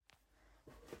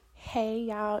Hey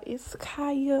y'all, it's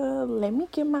Kaya. Let me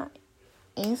get my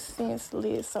incense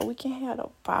lit so we can have the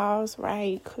balls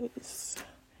right, cause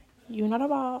you know the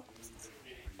balls.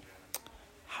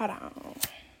 Hold on.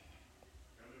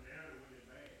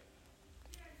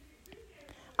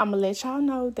 I'ma let y'all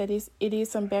know that it is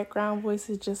some background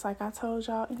voices, just like I told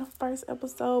y'all in the first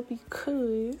episode,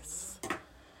 because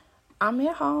I'm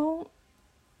at home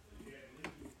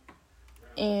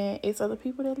and it's other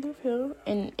people that live here,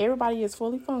 and everybody is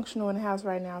fully functional in the house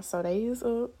right now. So they is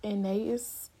up and they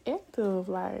is active,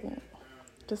 like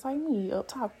just like me, up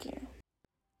talking.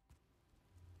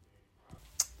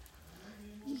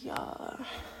 Yeah.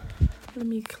 Let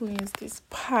me cleanse this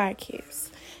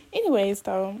podcast. Anyways,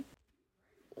 though,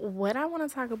 what I want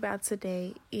to talk about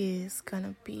today is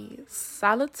gonna be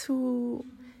solitude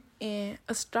and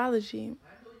astrology.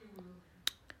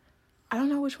 I don't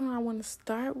know which one I want to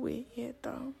start with yet,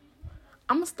 though.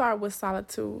 I'm gonna start with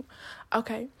solitude.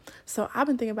 Okay, so I've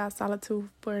been thinking about solitude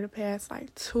for the past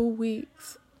 2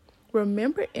 weeks.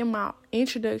 Remember in my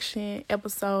introduction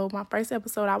episode, my first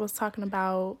episode, I was talking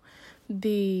about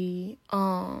the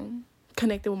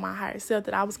connected with my higher self,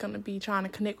 that I was going to be trying to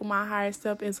connect with my higher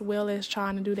self as well as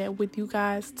trying to do that with you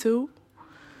guys too.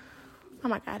 Oh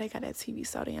my God, they got that TV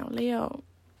so damn loud.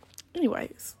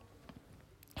 Anyways,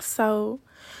 so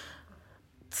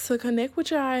to connect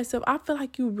with your higher self, I feel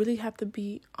like you really have to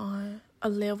be on a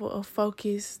level of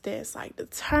focus that's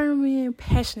determined,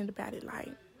 passionate about it,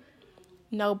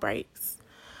 no breaks.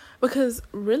 Because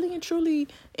really and truly,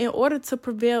 in order to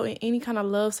prevail in any kind of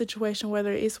love situation,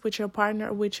 whether it's with your partner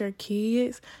or with your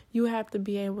kids, you have to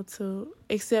be able to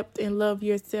accept and love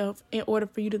yourself in order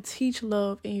for you to teach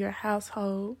love in your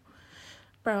household.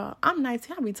 Bro, I'm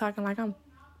 19. I be talking like I'm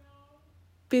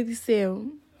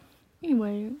 57.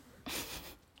 Anyway.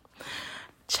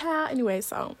 Child. Anyway,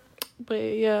 but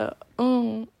yeah.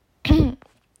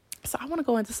 So I want to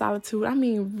go into solitude. I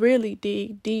mean, really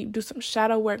dig deep, do some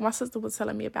shadow work. My sister was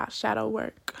telling me about shadow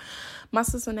work. My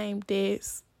sister named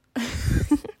Des.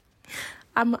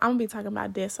 I'm going to be talking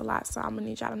about Des a lot, so I'm going to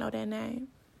need y'all to know that name.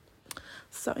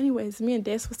 So anyways, me and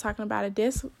Des was talking about it.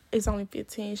 Des is only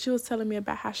 15. She was telling me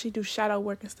about how she do shadow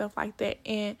work and stuff like that.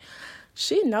 And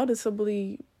she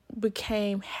noticeably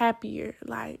became happier.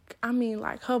 Her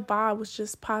vibe was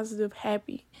just positive,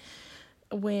 happy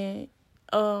when,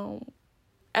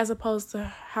 as opposed to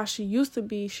how she used to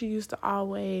be. She used to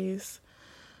always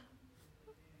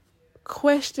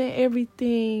question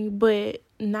everything, but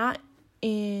not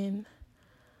in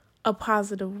a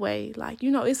positive way.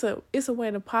 It's a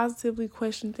way to positively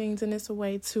question things, and it's a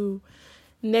way to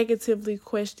negatively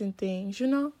question things,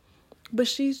 But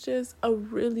she's just a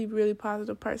really, really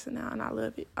positive person now, and I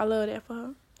love it. I love that for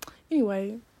her.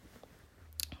 Anyway,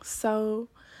 so,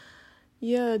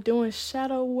 yeah, doing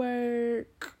shadow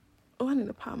work. Oh, I need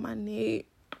to pop my neck.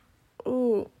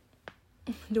 Oh,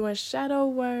 doing shadow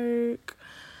work,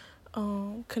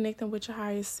 connecting with your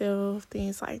higher self,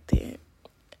 things like that.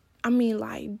 I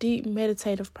mean, deep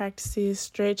meditative practices,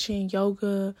 stretching,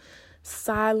 yoga,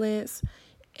 silence.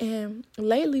 And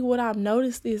lately what I've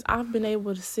noticed is I've been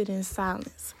able to sit in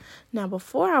silence. Now,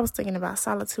 before I was thinking about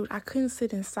solitude, I couldn't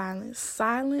sit in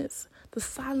silence. The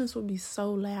silence would be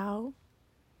so loud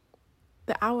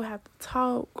that I would have to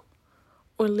talk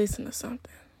or listen to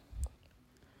something.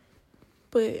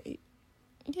 But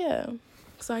yeah,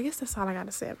 so I guess that's all I got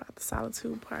to say about the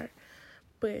solitude part.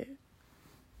 But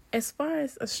as far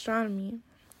as astronomy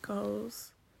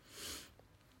goes,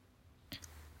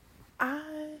 I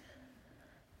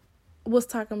was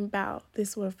talking about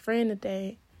this with a friend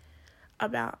today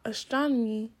about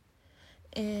astronomy,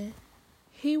 and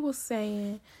he was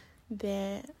saying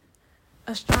that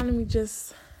astronomy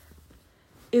just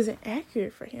isn't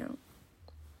accurate for him.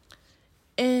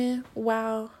 And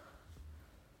while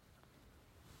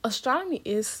astronomy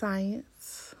is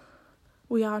science,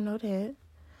 we all know that,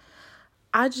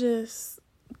 I just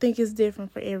think it's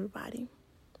different for everybody.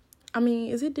 I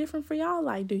mean, is it different for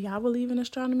y'all? Do y'all believe in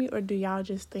astronomy, or do y'all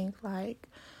just think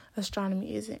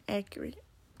astronomy isn't accurate?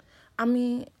 I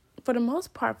mean, for the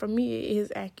most part, for me, it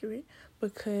is accurate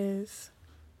because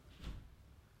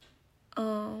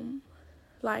I'll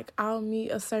meet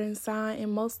a certain sign,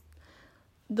 and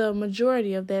the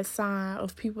majority of that sign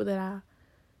of people that I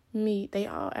meet, they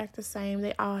all act the same.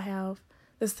 They all have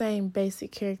the same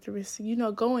basic characteristics.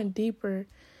 Going deeper,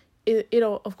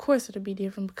 it'll be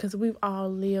different because we've all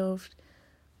lived,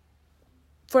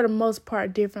 for the most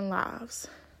part, different lives.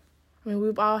 I mean,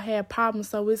 we've all had problems,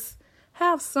 so it's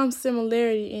have some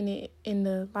similarity in it, in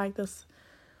the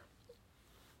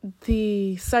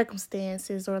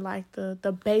circumstances, or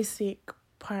the basic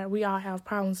part. We all have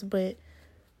problems, but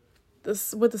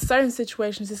with the certain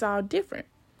situations, it's all different.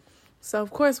 So,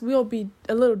 of course, we'll be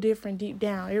a little different deep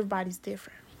down. Everybody's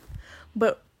different.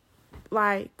 But,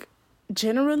 like,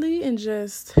 generally and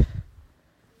just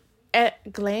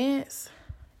at glance,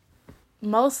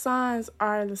 most signs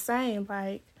are the same.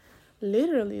 Like,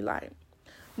 literally, like.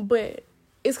 But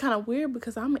it's kind of weird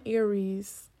because I'm an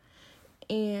Aries.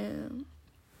 And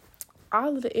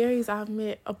all of the Aries I've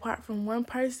met, apart from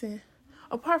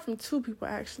two people,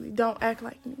 actually, don't act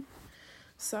like me.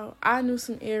 So I knew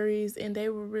some Aries, and they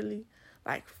were really,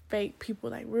 like, fake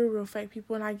people, like, real fake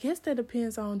people. And I guess that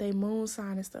depends on their moon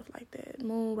sign and stuff like that.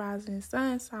 Moon, rising, and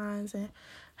sun signs, and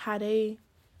how they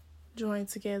join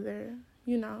together,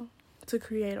 to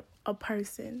create a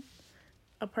person's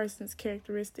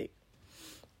characteristic.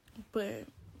 But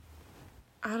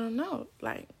I don't know,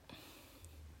 like,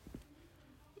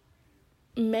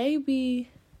 maybe,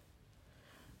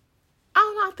 I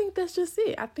don't know, I think that's just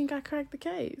it. I think I cracked the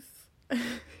case.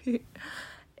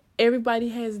 Everybody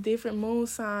has different moon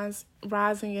signs,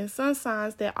 rising and sun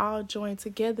signs that all join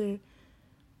together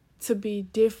to be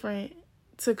different,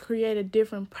 to create a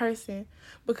different person.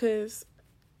 Because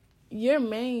your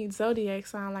main zodiac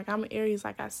sign, like, I'm an Aries,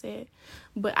 like I said,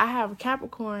 but I have a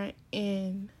Capricorn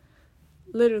in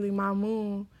literally my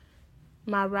moon,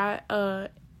 my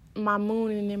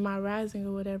moon, and then my rising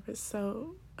or whatever.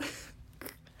 So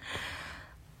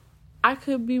I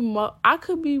could be more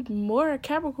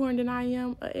Capricorn than I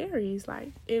am a Aries.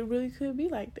 Like, it really could be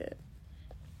like that.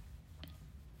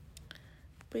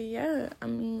 But yeah, I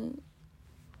mean,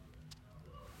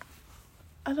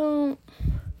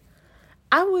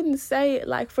 I wouldn't say,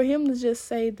 like, for him to just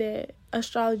say that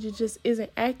astrology just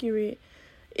isn't accurate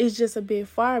is just a bit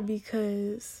far,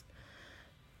 because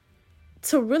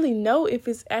to really know if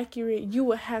it's accurate, you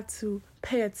would have to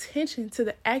pay attention to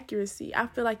the accuracy. I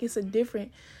feel like it's a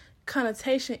different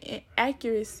connotation in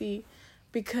accuracy,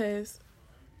 because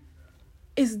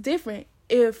it's different.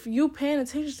 If you paying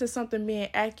attention to something being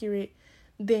accurate,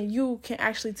 then you can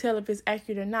actually tell if it's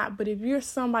accurate or not. But if you're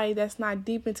somebody that's not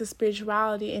deep into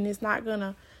spirituality and is not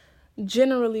gonna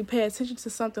generally pay attention to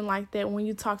something like that when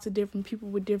you talk to different people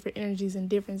with different energies and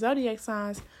different zodiac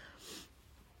signs,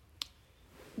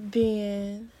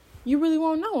 then you really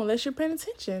won't know unless you're paying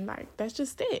attention. Like, that's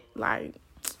just it. Like,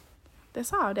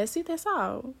 that's all. That's it. That's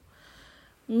all.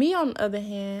 Me, on the other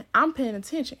hand, I'm paying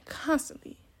attention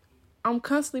constantly. I'm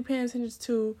constantly paying attention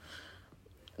to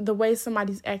the way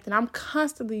somebody's acting. I'm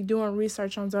constantly doing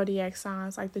research on zodiac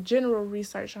signs, like the general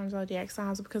research on zodiac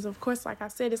signs, because, of course, like I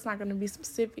said, it's not going to be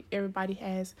specific. Everybody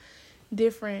has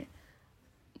different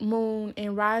moon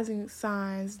and rising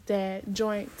signs that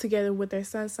join together with their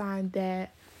sun sign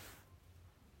that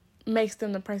makes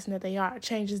them the person that they are,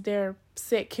 changes their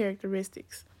set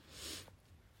characteristics.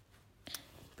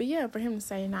 But yeah, for him to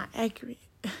say not accurate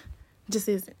just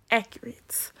isn't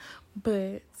accurate.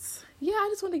 But yeah, I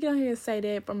just want to get on here and say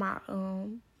that for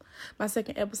my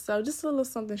second episode. Just a little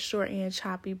something short and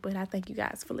choppy, but I thank you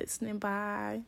guys for listening. Bye.